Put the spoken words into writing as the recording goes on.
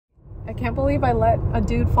I can't believe I let a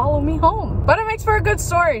dude follow me home, but it makes for a good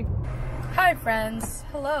story. Hi friends,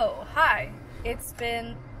 hello, hi. It's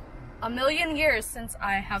been a million years since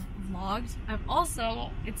I have vlogged.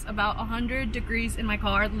 It's about 100 degrees in my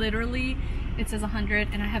car. Literally, it says 100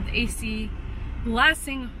 and I have the AC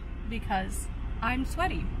blasting because I'm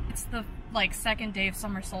sweaty. It's the second day of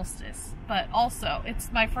summer solstice, but also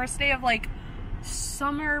it's my first day of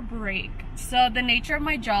summer break. So the nature of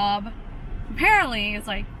my job apparently is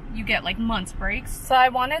you get months breaks. So I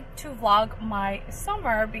wanted to vlog my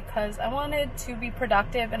summer because I wanted to be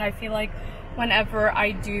productive, and I feel like whenever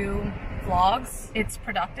I do vlogs, it's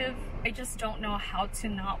productive. I just don't know how to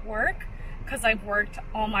not work because I've worked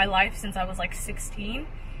all my life since I was 16.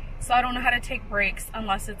 So I don't know how to take breaks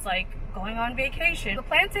unless it's going on vacation. The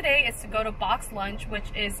plan today is to go to Box Lunch,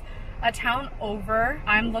 which is a town over.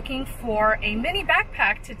 I'm looking for a mini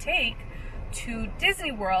backpack to take to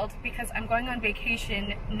Disney World because I'm going on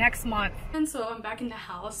vacation next month. And so I'm back in the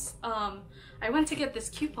house. I went to get this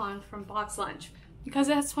coupon from Box Lunch because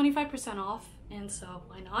it has 25% off, and so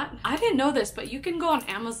why not? I didn't know this, but you can go on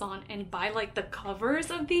Amazon and buy the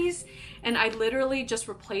covers of these, and I literally just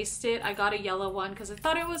replaced it. I got a yellow one because I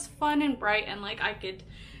thought it was fun and bright and I could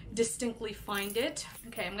distinctly find it.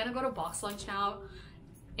 Okay, I'm gonna go to Box Lunch now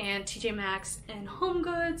and TJ Maxx and Home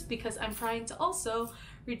Goods because I'm trying to also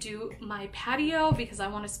redo my patio because I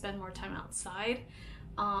want to spend more time outside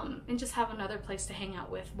and just have another place to hang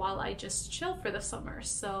out with while I just chill for the summer.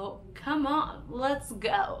 So come on, let's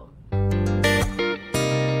go.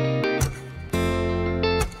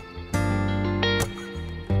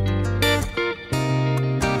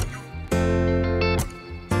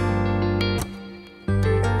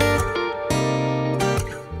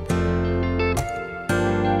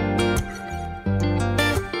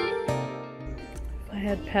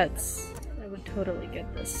 Pets, I would totally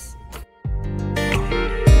get this.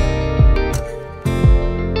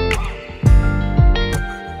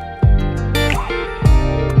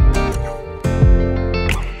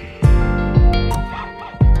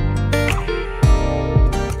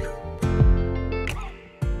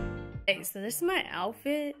 Okay, so this is my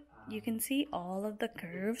outfit. You can see all of the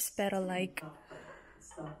curves, but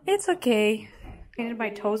it's okay. Painted my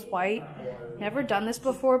toes white. Never done this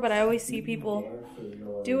before, but I always see people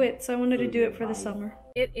do it, so I wanted to do it for the summer.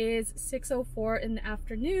 It is 6:04 in the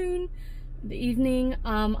afternoon, the evening.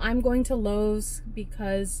 I'm going to Lowe's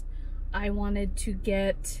because I wanted to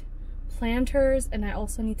get planters, and I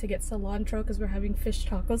also need to get cilantro because we're having fish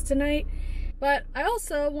tacos tonight. But I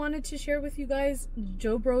also wanted to share with you guys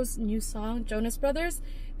Joe Bro's new song, Jonas Brothers.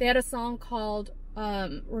 They had a song called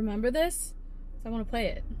Remember This. So I want to play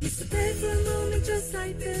it. Stay for a moment just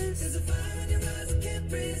like this. There's a fire in your eyes, I can't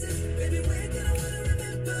breathe it. Baby, we're gonna wanna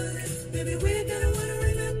remember this. Baby, we're gonna wanna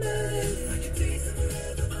remember this. I can taste it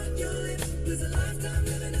forever on your lips. There's a lifetime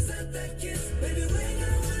living inside that kiss. Baby, we're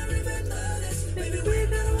gonna wanna remember this. Baby, we're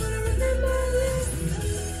gonna wanna remember this.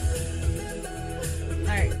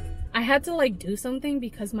 Alright. I had to do something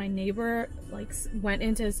because my neighbor went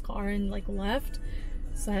into his car and left.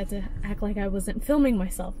 So I had to act like I wasn't filming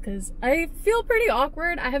myself because I feel pretty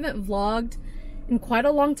awkward. I haven't vlogged in quite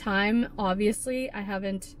a long time. Obviously, I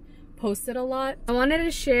haven't posted a lot. I wanted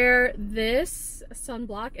to share this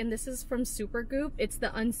sunblock, and this is from Supergoop. It's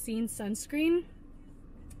the Unseen Sunscreen.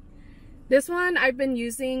 This one I've been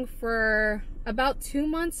using for about 2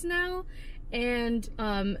 months now, and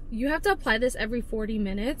you have to apply this every 40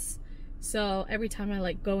 minutes. So every time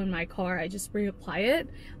I go in my car, I just reapply it.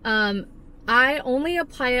 I only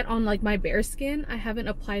apply it on my bare skin. I haven't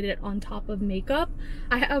applied it on top of makeup.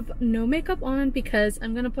 I have no makeup on because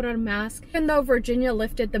I'm gonna put on a mask. Even though Virginia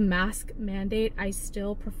lifted the mask mandate, I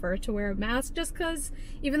still prefer to wear a mask just because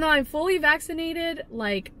even though I'm fully vaccinated,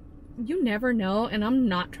 you never know, and I'm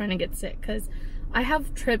not trying to get sick because I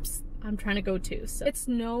have trips I'm trying to go to. So it's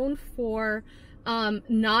known for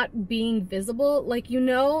not being visible.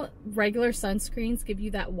 Regular sunscreens give you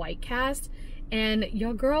that white cast, and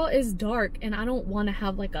your girl is dark, and I don't want to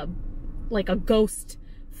have a ghost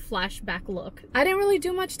flashback look. I didn't really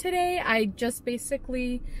do much today. I just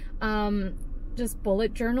basically just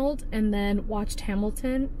bullet journaled and then watched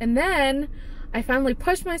Hamilton, and then I finally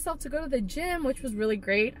pushed myself to go to the gym, which was really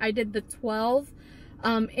great. I did the 12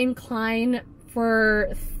 incline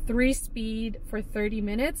for 3 speed for 30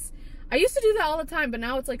 minutes. I used to do that all the time, but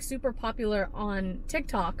now it's super popular on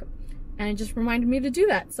TikTok, and it just reminded me to do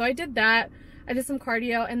that. So I did that. I did some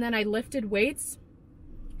cardio, and then I lifted weights,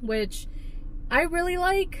 which I really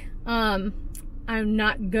like. I'm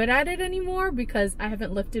not good at it anymore because I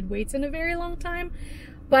haven't lifted weights in a very long time.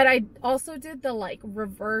 But I also did the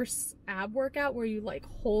reverse ab workout where you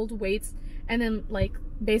hold weights and then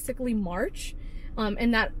basically march,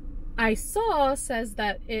 and that I saw says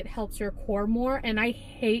that it helps your core more, and I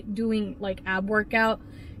hate doing like ab workout,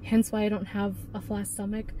 hence why I don't have a flat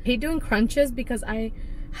stomach. I hate doing crunches because I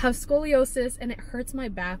have scoliosis and it hurts my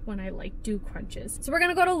back when I like do crunches. So we're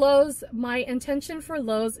gonna go to Lowe's. My intention for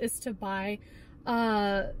Lowe's is to buy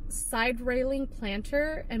a side railing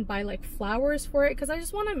planter and buy like flowers for it, because I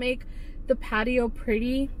just want to make the patio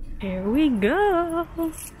pretty. Here we go.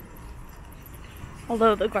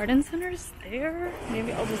 Although the garden center is there,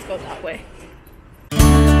 maybe I'll just go that way.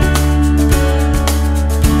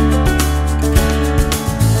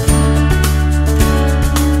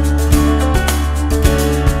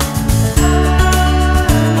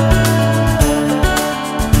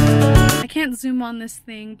 I can't zoom on this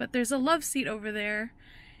thing, but there's a love seat over there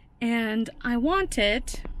and I want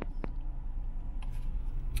it,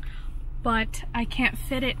 but I can't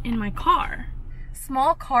fit it in my car.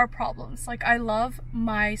 Small car problems. Like, I love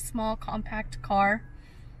my small compact car,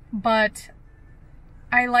 but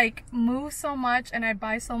I like move so much and I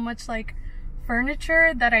buy so much like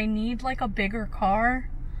furniture that I need like a bigger car.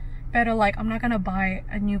 But like, I'm not gonna buy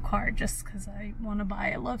a new car just because I want to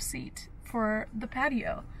buy a love seat for the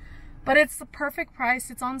patio. But it's the perfect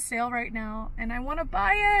price. It's on sale right now and I want to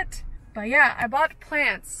buy it. But yeah, I bought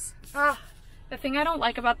plants. The thing I don't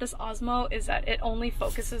like about this Osmo is that it only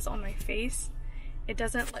focuses on my face. It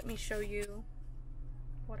doesn't let me show you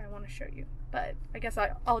what I want to show you. But I guess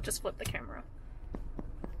I'll just flip the camera.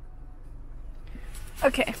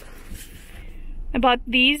 Okay. I bought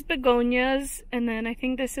these begonias, and then I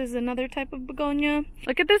think this is another type of begonia.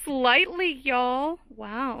 Look at this light leak, y'all.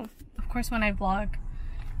 Wow. Of course, when I vlog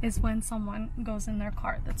is when someone goes in their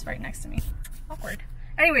car that's right next to me. Awkward.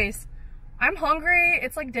 Anyways, I'm hungry.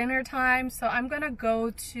 It's like dinner time, so I'm gonna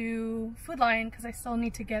go to Food Lion because I still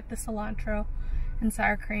need to get the cilantro and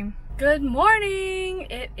sour cream. Good morning.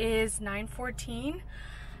 It is 9:14.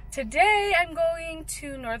 Today I'm going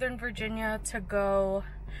to Northern Virginia to go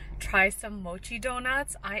try some mochi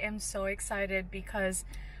donuts. I am so excited because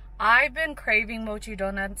I've been craving mochi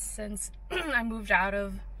donuts since I moved out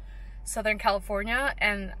of Southern California,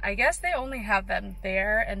 and I guess they only have them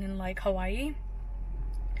there and in like Hawaii.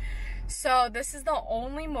 So this is the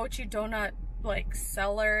only mochi donut like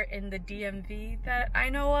seller in the DMV that I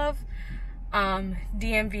know of.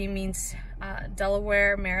 DMV means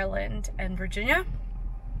Delaware, Maryland, and Virginia.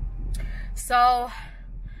 So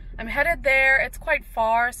I'm headed there. It's quite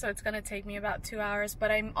far, so it's gonna take me about 2 hours,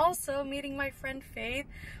 but I'm also meeting my friend Faith,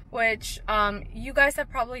 which you guys have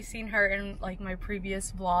probably seen her in like my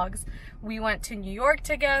previous vlogs. We went to New York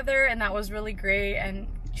together and that was really great, and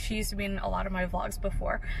she used to be in a lot of my vlogs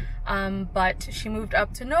before, but she moved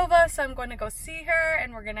up to Nova, so I'm going to go see her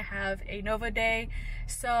and we're gonna have a Nova day.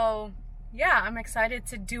 So yeah, I'm excited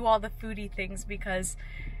to do all the foodie things because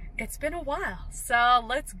it's been a while. So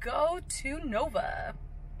let's go to Nova.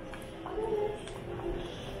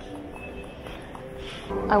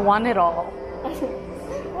 I want it all.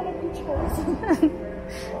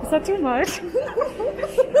 Is that too much? You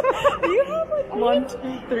have like 1, 2,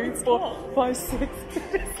 3, 4, 5, 6.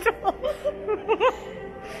 I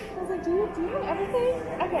was like, do you have everything?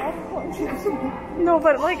 Okay, I'll support you. No,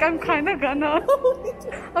 but like I'm kind of gonna.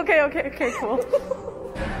 Okay, cool.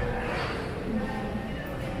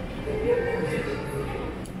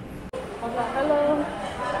 Hello.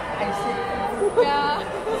 Yeah.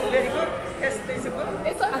 Very good. Yes, it's good.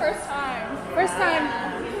 It's our first time. First time.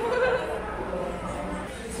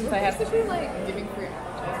 Since I have to be like giving free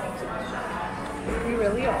advertising to my shop. We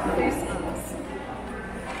really are.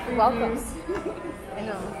 You're welcome. I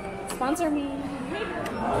know. Sponsor me.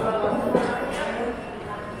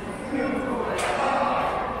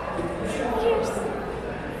 Cheers.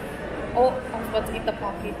 Oh, I was about to eat the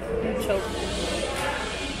pocky and choke.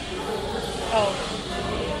 Oh.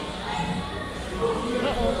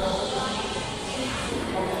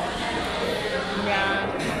 Yeah.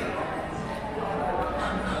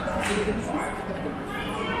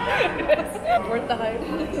 Worth the hype.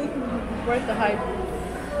 Worth the hype.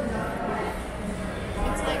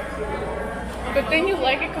 It's like, good thing you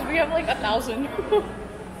like it because we have like 1,000.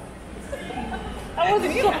 That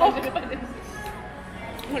wasn't so good.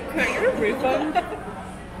 Like, can I get a refund?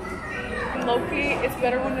 Low-key, it's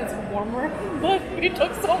better when it's warmer, but we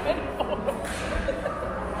took so many photos.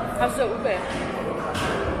 How's the ube?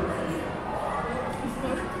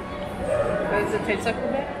 Wait, does it taste like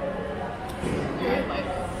ube? Very light.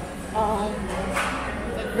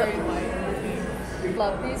 It's very light. I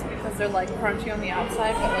love these because they're like crunchy on the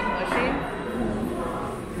outside, but like mushy.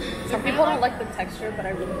 Some people don't like the texture, but I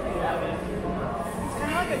really like that. It's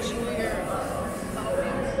kind of like a chewier.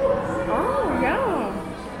 Oh, yeah.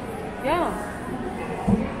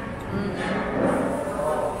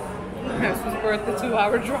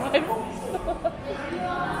 2-hour drive.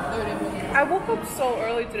 I woke up so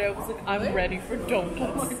early today. I was like, I'm ready for donuts.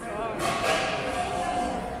 Oh my god.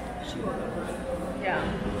 Yeah.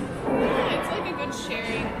 It's like a good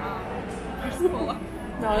sharing principle.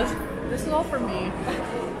 No, this is all for me.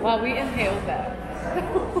 While we inhale that.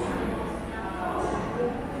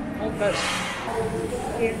 Okay.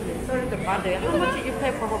 Sorry, the mother. How much did you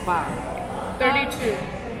pay for her bar? 32.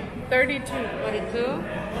 32. 22.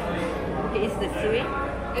 Okay, is the sweet?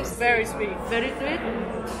 It's very sweet. Very sweet?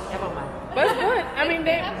 Never mind. But it's good. I mean,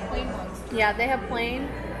 they have plain ones. Yeah, they have plain.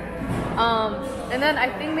 And then I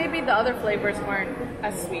think maybe the other flavors weren't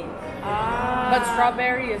as sweet. But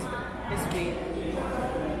strawberry is sweet.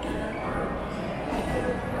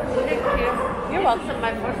 Thank you. You're welcome. This is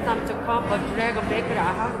my first time to come, but Dragon Bakery,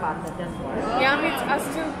 I heard about it. That's why. Yeah, me too. Us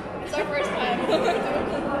too. It's our first time.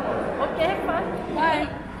 Okay, fine. Bye.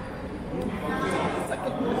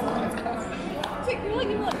 It's like, you're like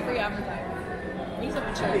giving like free advertising. We just have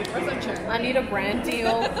a check. Where's that check? I need a brand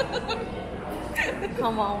deal.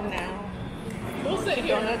 Come on now. We'll sit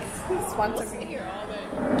here. Donuts sponsor Sit me. here all day.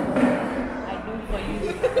 I do for you.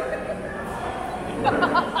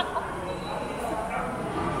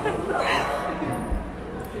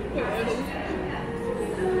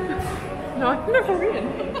 No, I've never read.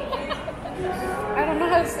 I don't know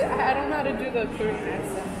how to say, I don't know how to do the Korean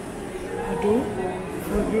accent. I do?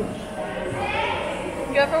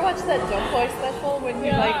 You ever watch that Jumboy special when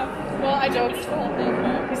you like Well, I don't the whole thing,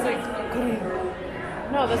 but he's like Korean.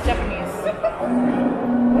 No, that's Japanese.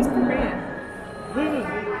 What's Korean?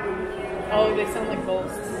 Oh, they sound like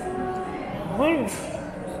ghosts.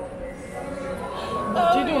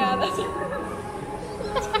 oh yeah, that's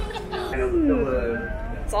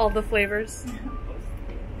It's all the flavors.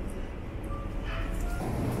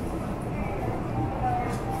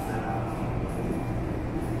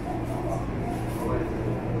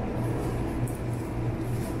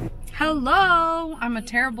 Hello! I'm a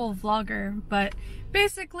terrible vlogger, but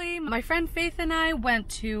basically my friend Faith and I went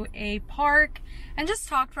to a park and just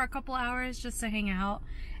talked for a couple hours just to hang out.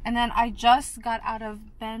 And then I just got out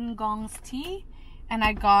of Ben Gong's tea and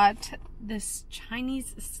I got this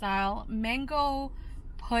Chinese style mango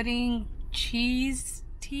pudding cheese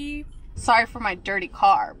tea. Sorry for my dirty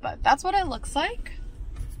car, but that's what it looks like.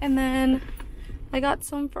 And then I got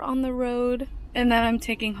some for on the road. And then I'm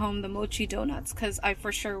taking home the mochi donuts because I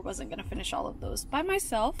for sure wasn't going to finish all of those by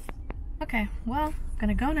myself. Okay, well,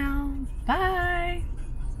 gonna go now. Bye!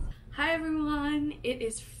 Hi everyone, it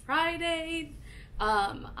is Friday.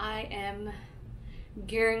 I am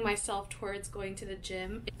gearing myself towards going to the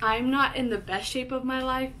gym. I'm not in the best shape of my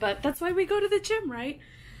life, but that's why we go to the gym, right?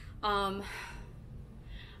 I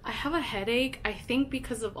have a headache, I think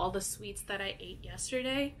because of all the sweets that I ate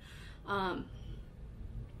yesterday.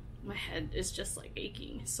 My head is just like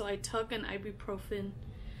aching. So I took an ibuprofen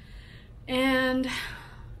and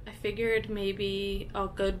I figured maybe a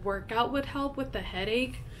good workout would help with the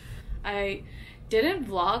headache. I didn't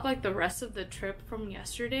vlog like the rest of the trip from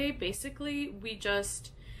yesterday. Basically, we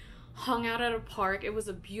just hung out at a park. It was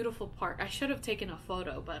a beautiful park. I should have taken a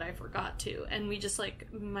photo, but I forgot to. And we just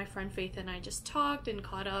like, my friend Faith and I just talked and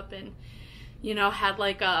caught up and, you know, had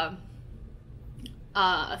like a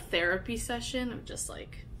therapy session of just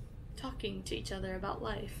like talking to each other about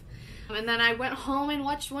life. And then I went home and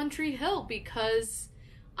watched One Tree Hill because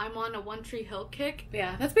I'm on a One Tree Hill kick.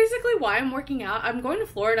 Yeah, that's basically why I'm working out. I'm going to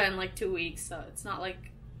Florida in like 2 weeks, so it's not like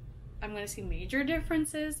I'm gonna see major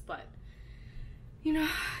differences, but you know,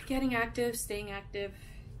 getting active, staying active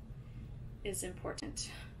is important.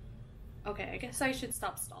 Okay, I guess I should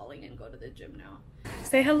stop stalling and go to the gym now.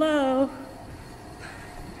 Say hello.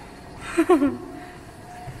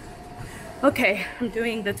 Okay, I'm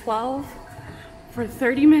doing the 12 for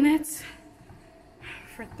 30 minutes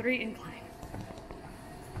for 3 incline.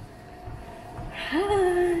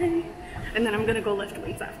 Hi. And then I'm gonna go lift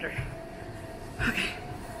weights after. Okay.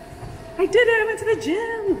 I did it, I went to the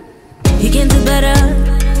gym. You can do better.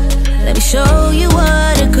 Let me show you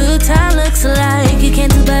what a good time looks like. You can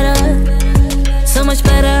do better. So much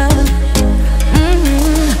better.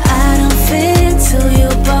 I don't fit into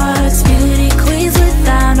your box. Beauty queens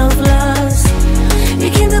without no flaws.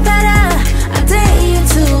 You can do better. I dare you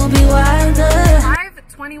to be wilder.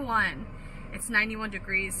 5:21. It's 91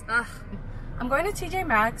 degrees. Ugh. I'm going to TJ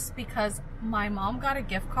Maxx because my mom got a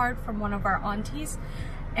gift card from one of our aunties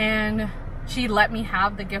and she let me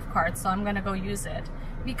have the gift card, so I'm gonna go use it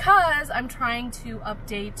because I'm trying to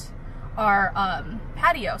update our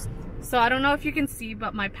patio. So I don't know if you can see,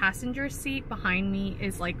 but my passenger seat behind me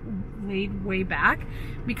is like laid way back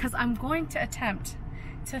because I'm going to attempt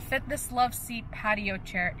to fit this love seat patio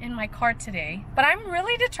chair in my car today, but I'm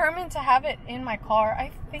really determined to have it in my car.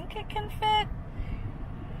 I think it can fit.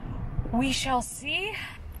 We shall see.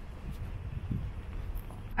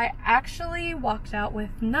 I actually walked out with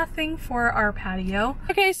nothing for our patio.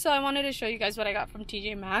 Okay, so I wanted to show you guys what I got from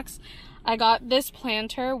TJ Maxx. I got this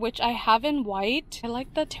planter, which I have in white. I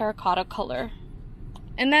like the terracotta color.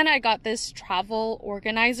 And then I got this travel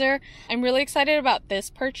organizer. I'm really excited about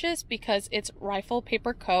this purchase because it's Rifle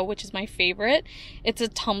Paper Co., which is my favorite. It's a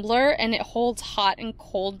tumbler and it holds hot and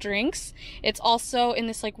cold drinks. It's also in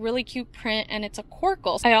this like really cute print and it's a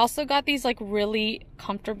Corkle. I also got these like really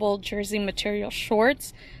comfortable jersey material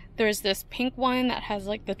shorts. There's this pink one that has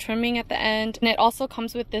like the trimming at the end, and it also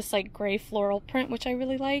comes with this like gray floral print, which I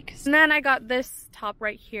really like. And then I got this top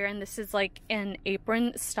right here, and this is like an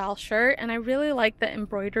apron style shirt, and I really like the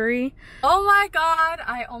embroidery. Oh my god,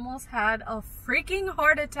 I almost had a freaking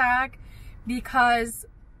heart attack because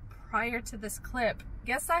prior to this clip,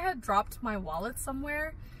 guess I had dropped my wallet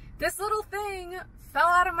somewhere. This little thing fell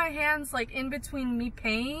out of my hands like in between me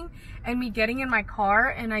paying and me getting in my car,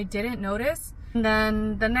 and I didn't notice. And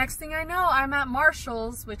then the next thing I know, I'm at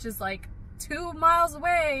Marshall's, which is like 2 miles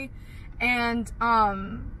away, and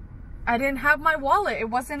I didn't have my wallet. It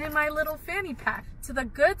wasn't in my little fanny pack. To the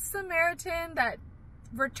Good Samaritan that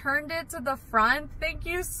returned it to the front, thank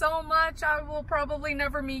you so much. I will probably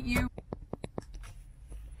never meet you.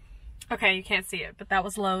 Okay, you can't see it, but that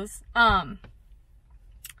was Lowe's.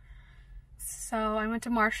 So I went to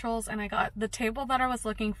Marshall's and I got the table that I was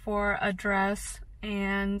looking for, a dress,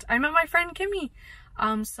 and I met my friend Kimmy.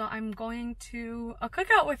 So I'm going to a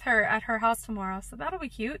cookout with her at her house tomorrow, so that'll be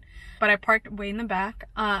cute. But I parked way in the back.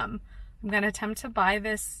 I'm gonna attempt to buy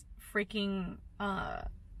this freaking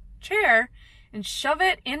chair and shove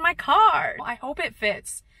it in my car. I hope it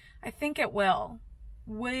fits. I think it will.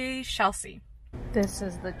 We shall see. This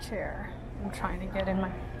is the chair I'm trying to get in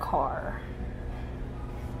my car.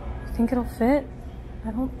 I think it'll fit.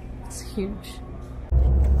 It's huge.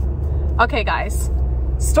 Okay guys,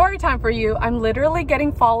 story time for you. I'm literally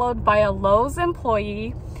getting followed by a Lowe's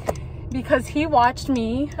employee because he watched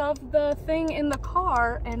me shove the thing in the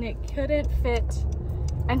car and it couldn't fit.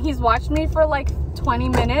 And he's watched me for like 20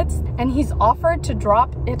 minutes and he's offered to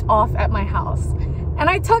drop it off at my house. And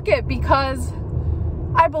I took it because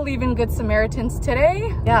I believe in Good Samaritans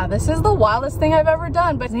today. Yeah, this is the wildest thing I've ever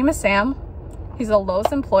done. But his name is Sam. He's a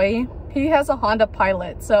Lowe's employee. He has a Honda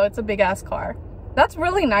Pilot, so it's a big ass car. That's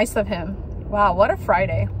really nice of him. Wow, what a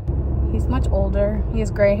Friday. He's much older. He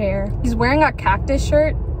has gray hair. He's wearing a cactus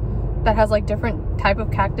shirt that has like different type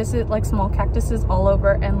of cactuses, like small cactuses all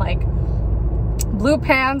over, and like blue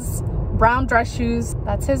pants, brown dress shoes.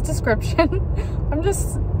 That's his description. I'm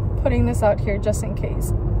just putting this out here just in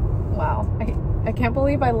case. Wow, I can't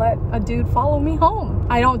believe I let a dude follow me home.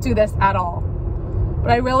 I don't do this at all,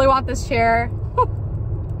 but I really want this chair.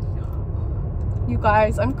 You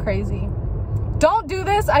guys, I'm crazy. Don't do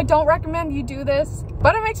this. I don't recommend you do this,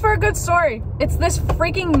 but it makes for a good story. It's this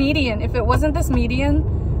freaking median. If it wasn't this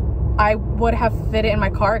median, I would have fit it in my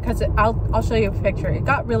car because I'll show you a picture. It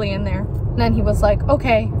got really in there. And then he was like,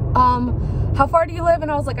 okay, how far do you live?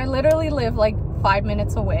 And I was like, I literally live like 5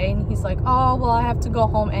 minutes away. And he's like, oh, well, I have to go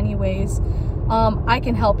home anyways. I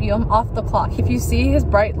can help you. I'm off the clock. If you see his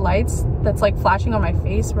bright lights that's like flashing on my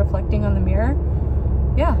face, reflecting on the mirror,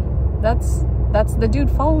 yeah, that's the dude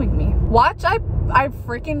following me. Watch, I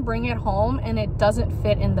freaking bring it home and it doesn't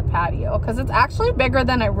fit in the patio because it's actually bigger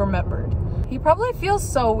than I remembered. He probably feels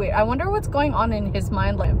so weird. I wonder what's going on in his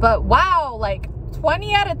mind. But wow, like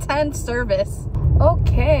 20 out of 10 service.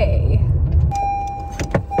 Okay.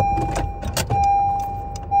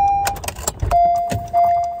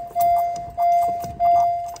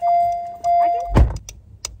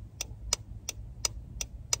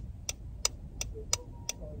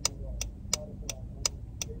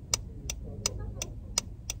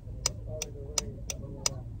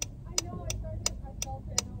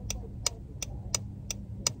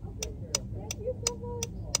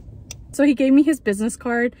 So he gave me his business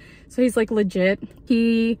card, so he's like legit.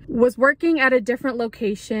 He was working at a different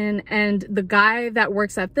location and the guy that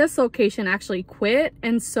works at this location actually quit,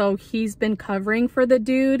 and so he's been covering for the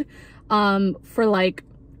dude for like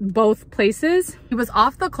both places. He was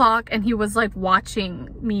off the clock and he was like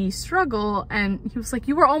watching me struggle, and he was like,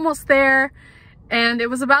 you were almost there. And it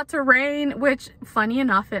was about to rain, which funny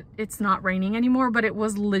enough, it's not raining anymore, but it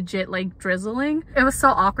was legit like drizzling. It was so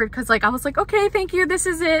awkward because like I was like, okay, thank you, this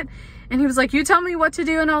is it. And he was like, you tell me what to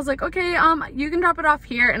do. And I was like, okay, you can drop it off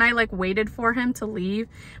here. And I like waited for him to leave,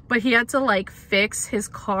 but he had to like fix his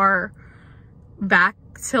car back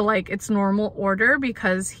to like its normal order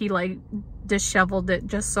because he like disheveled it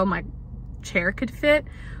just so my chair could fit.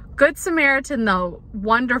 Good Samaritan though,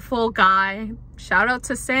 wonderful guy. Shout out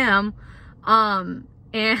to Sam. And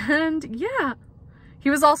yeah, he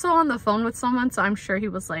was also on the phone with someone, so I'm sure he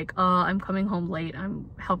was like, I'm coming home late. I'm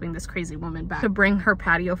helping this crazy woman back to bring her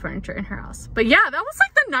patio furniture in her house. But yeah, that was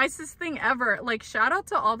like the nicest thing ever. Like, shout out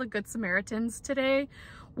to all the Good Samaritans today.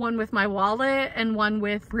 One with my wallet and one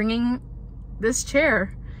with bringing this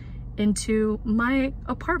chair into my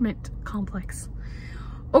apartment complex.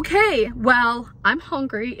 Okay, well, I'm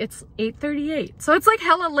hungry. It's 8:38, so it's like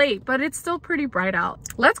hella late, but it's still pretty bright out.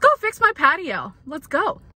 Let's go fix my patio. Let's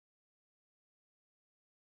go.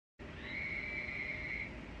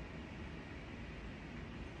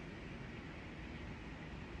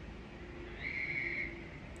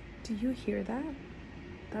 Do you hear that?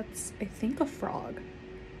 That's, I think, a frog.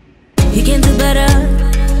 You can do better.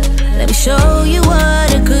 Let me show you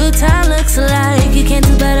what a good time looks like. You can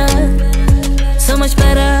do better.